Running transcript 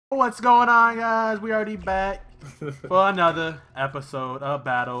What's going on, guys? We already back for another episode of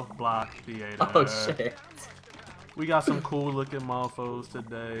BattleBlock Theater. Oh shit. We got some cool looking mofos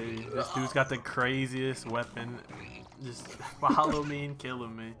today. This dude's got the craziest weapon. Just follow me and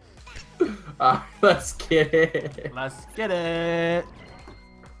killing me. Let's get it. Let's get it.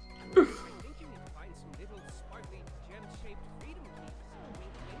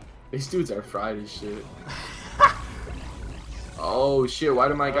 These dudes are fried as shit. Oh shit, why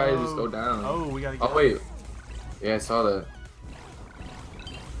did my guy just go down? Oh, we gotta get wait. Yeah, I saw that.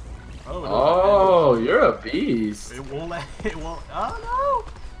 Oh, you're a beast. it won't let it won't. Oh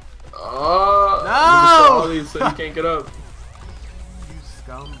Oh, no! all these so you can't get up. You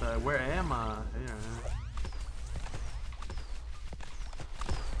scumbag. Where am I?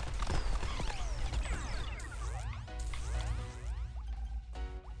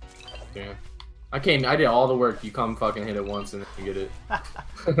 Here. Damn. I did all the work. You come fucking hit it once and then you get it.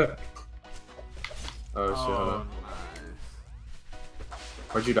 Oh shit. Oh, nice.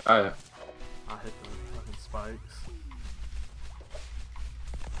 Where'd you die at? I hit the fucking spikes.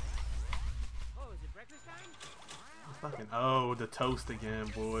 Oh, the toast again,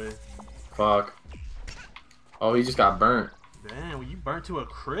 boy. Fuck. Oh, he just got burnt. Damn, well, you burnt to a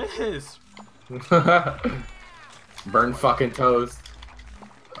crisp. Burnt fucking toast.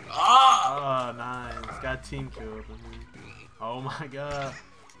 Oh, nice. Got team killed. Oh my god.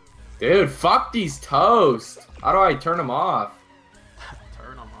 Dude, fuck these toast. How do I turn them off?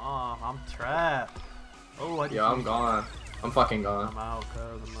 Turn them off. I'm trapped. Oh, Yeah, I'm gone. I'm fucking gone. I'm out,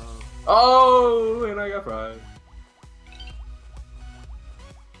 cuz. I'm out. Oh, and I got fried.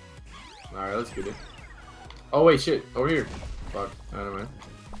 Alright, let's get it. Oh, wait, shit. Over here. Fuck. Never mind.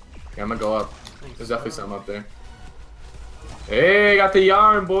 Yeah, I'm gonna go up. There's definitely something up there. Hey, got the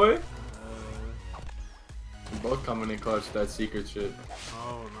yarn, boy. We're both coming in clutch that secret shit.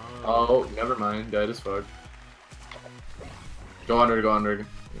 Oh, no. Oh, never mind. Dead as fuck. Go under, go under.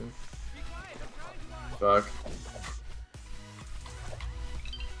 Fuck.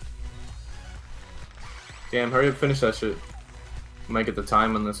 Damn, hurry up, finish that shit. Might get the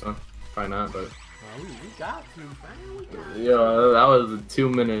time on this one. Probably not, but. Oh, we got to, man. We got to. Yeah, that was 2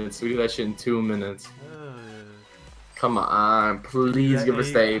 minutes. We did that shit in 2 minutes. Come on, please give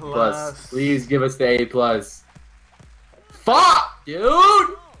us the A plus. Please give us the A plus. Fuck,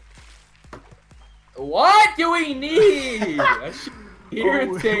 dude! What do we need? That's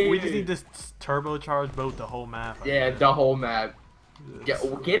irritating. We just need to turbocharge both the whole map. Yeah, the whole map.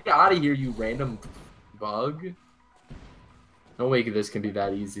 Get out of here, you random bug. No way this can be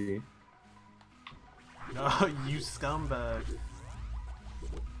that easy. No, you scumbag.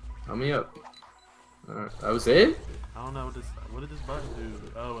 Help me up. Alright, that was it? I don't know what did this button do?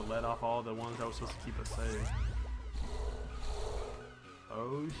 Oh, it let off all the ones that were supposed to keep us safe.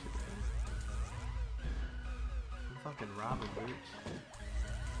 Oh shit. I'm fucking robbing, bitch.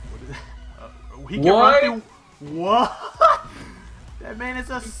 What is that? He can run through. What? That man is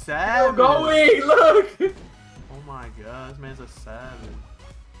a savage. Still going, look! Oh my god, this man's a savage.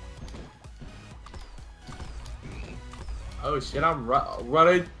 Oh shit, I'm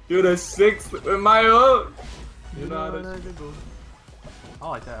running through the 6th with my own. You know how to... I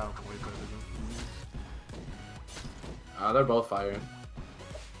like that album way better than they're both firing.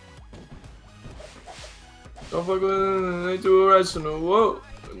 Don't fuck with them, they too irrational. Whoa!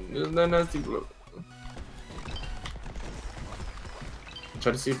 That nasty blow. I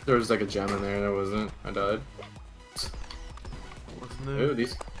tried to see if there was like a gem in there, there wasn't. I died. What's new? Ooh,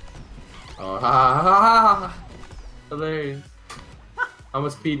 these. Oh, ha ha ha ha! Hilarious. I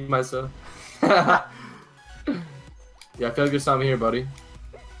almost peed myself. Yeah, I feel like there's something here, buddy.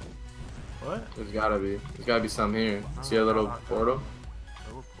 What? There's gotta be. There's gotta be some here. See a little portal?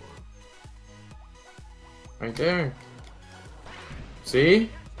 Right there.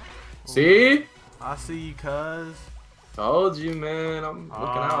 See? See? I see you, cuz. Told you, man. I'm looking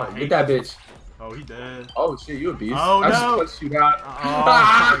out. I Get that bitch. Oh, he dead. Oh shit, you a beast. Oh, I no. just punched you down.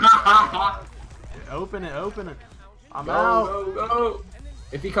 Oh, open it, open it. I'm out. Go, go.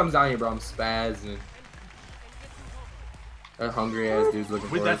 If he comes down here, bro, I'm spazzing. That hungry ass dude's looking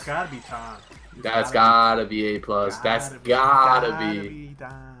for us. That's gotta be time. That's gotta be A plus. That's gotta be.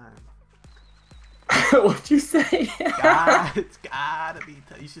 What'd you say? It's gotta be.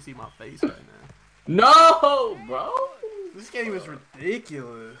 You should see my face right now. No, bro. This game is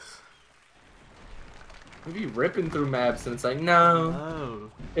ridiculous. We be ripping through maps and it's like no.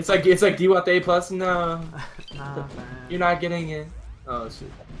 No. It's like do you want the A plus? No. Nah, man. You're not getting it. Oh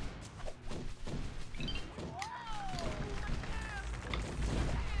shit.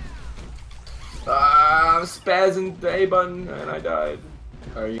 I'm spazzing the A button and I died.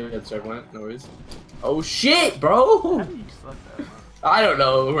 Are you gonna checkpoint? No worries. Oh shit, bro! How do you suck that much? I don't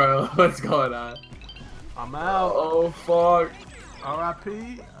know, bro. What's going on? I'm out. Oh fuck.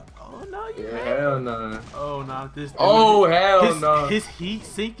 R.I.P. Oh no, you Yeah, hell no. Oh no, this dude. Oh hell no. His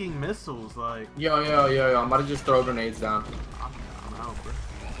heat-sinking missiles, like. Yo, I'm about to just throw grenades down. I'm out, bro.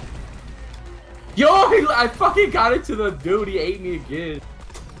 Yo, I fucking got into the dude. He ate me again.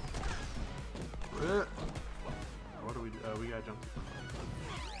 What do we do? We gotta jump.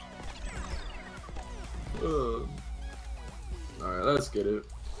 Alright, let's get it.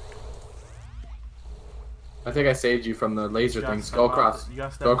 I think I saved you from the laser things. Go across.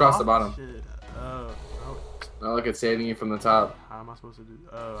 Go across the bottom. Shit. Oh. Now look at saving you from the top. How am I supposed to do?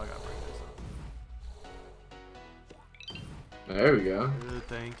 Oh, I gotta bring this up. There we go. Good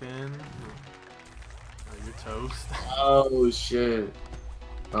thinking. Oh, you're toast. Oh shit.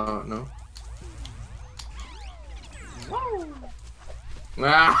 Oh no. Whoa.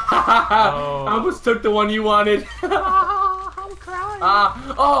 I almost took the one you wanted. I'm crying.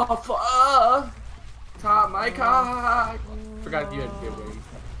 Oh fuck. Top my cock. Forgot you had good wings.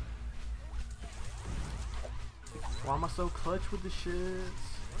 Why am I so clutch with the shits?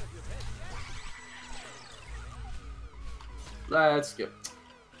 Let's go.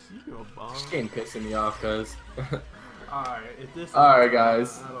 You a bum. This game pissing me off, cuz. Alright, if this. Alright,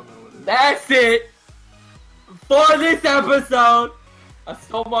 guys. I don't know what it is. That's it for this episode. I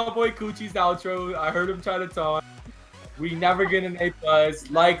stole my boy Coochie's outro. I heard him try to talk. We never get an A+.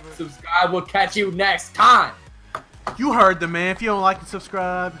 Like, subscribe. We'll catch you next time. You heard the man. If you don't like and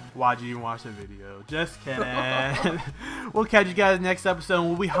subscribe, why'd you even watch the video? Just kidding. We'll catch you guys next episode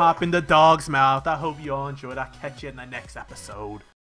when we hop in the dog's mouth. I hope you all enjoyed. I'll catch you in the next episode.